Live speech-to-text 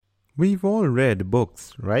We've all read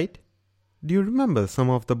books, right? Do you remember some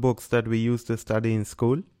of the books that we used to study in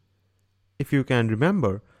school? If you can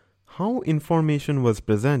remember how information was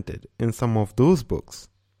presented in some of those books,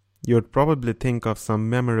 you'd probably think of some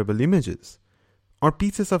memorable images or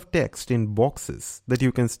pieces of text in boxes that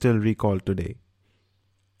you can still recall today.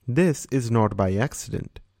 This is not by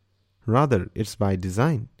accident. Rather, it's by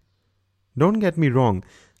design. Don't get me wrong,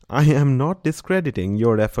 I am not discrediting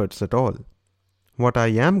your efforts at all. What I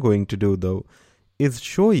am going to do, though, is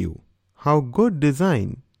show you how good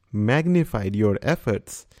design magnified your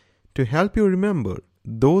efforts to help you remember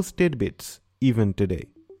those tidbits even today.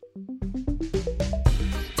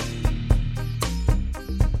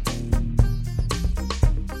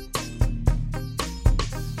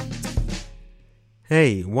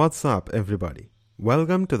 Hey, what's up everybody?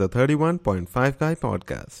 Welcome to the 31.5 Guy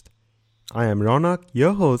podcast. I am Ronak,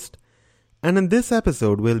 your host, and in this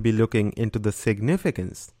episode we'll be looking into the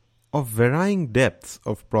significance of varying depths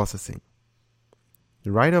of processing.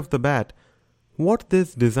 Right off the bat, what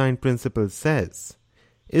this design principle says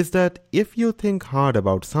is that if you think hard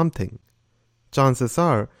about something, chances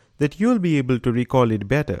are that you'll be able to recall it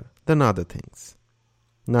better than other things.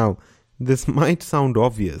 Now, this might sound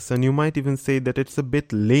obvious and you might even say that it's a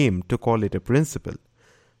bit lame to call it a principle,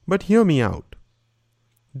 but hear me out.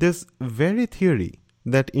 This very theory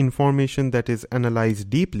that information that is analyzed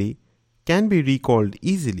deeply can be recalled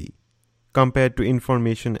easily compared to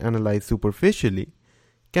information analyzed superficially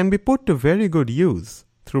can be put to very good use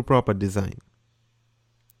through proper design.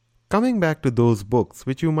 Coming back to those books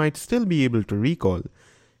which you might still be able to recall,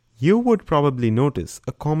 you would probably notice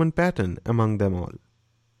a common pattern among them all.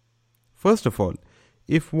 First of all,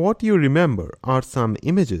 if what you remember are some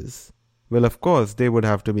images, well, of course they would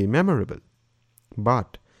have to be memorable.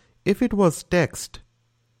 But if it was text,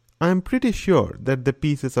 I am pretty sure that the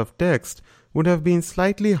pieces of text would have been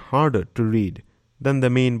slightly harder to read than the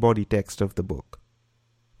main body text of the book.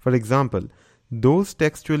 For example, those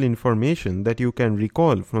textual information that you can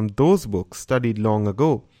recall from those books studied long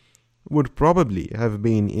ago would probably have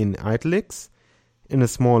been in italics, in a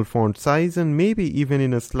small font size, and maybe even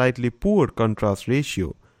in a slightly poor contrast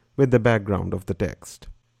ratio with the background of the text.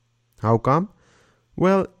 How come?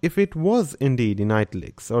 Well, if it was indeed in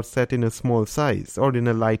italics or set in a small size or in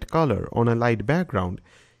a light color on a light background,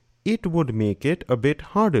 it would make it a bit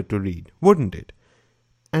harder to read, wouldn't it?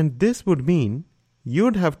 And this would mean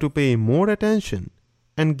you'd have to pay more attention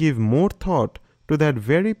and give more thought to that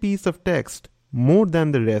very piece of text more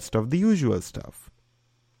than the rest of the usual stuff.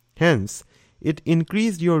 Hence, it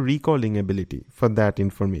increased your recalling ability for that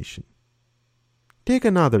information. Take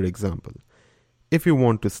another example. If you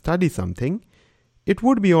want to study something, it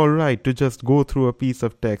would be alright to just go through a piece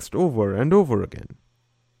of text over and over again.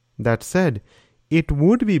 That said, it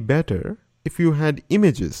would be better if you had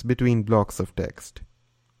images between blocks of text.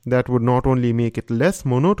 That would not only make it less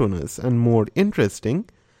monotonous and more interesting,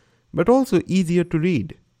 but also easier to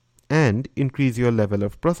read and increase your level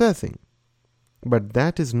of processing. But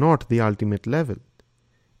that is not the ultimate level.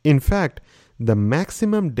 In fact, the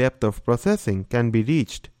maximum depth of processing can be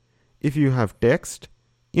reached if you have text,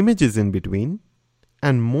 images in between,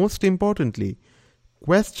 and most importantly,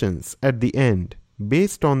 questions at the end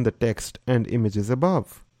based on the text and images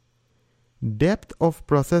above. Depth of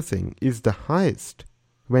processing is the highest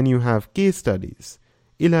when you have case studies,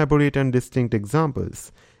 elaborate and distinct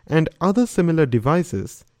examples, and other similar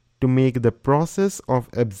devices to make the process of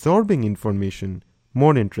absorbing information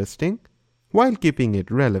more interesting while keeping it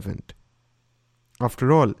relevant.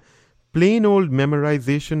 After all, plain old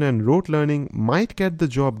memorization and rote learning might get the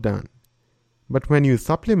job done, but when you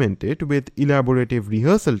supplement it with elaborative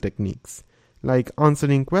rehearsal techniques like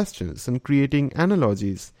answering questions and creating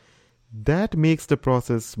analogies, that makes the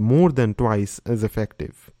process more than twice as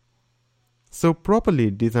effective. So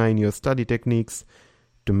properly design your study techniques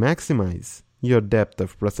to maximize your depth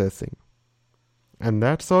of processing. And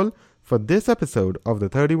that's all for this episode of the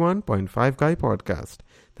 31.5 Guy podcast.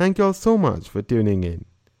 Thank you all so much for tuning in.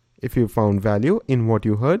 If you found value in what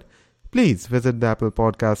you heard, please visit the Apple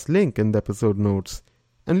Podcast link in the episode notes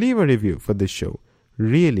and leave a review for this show.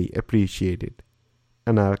 Really appreciate it.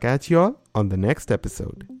 And I'll catch you all on the next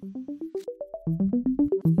episode.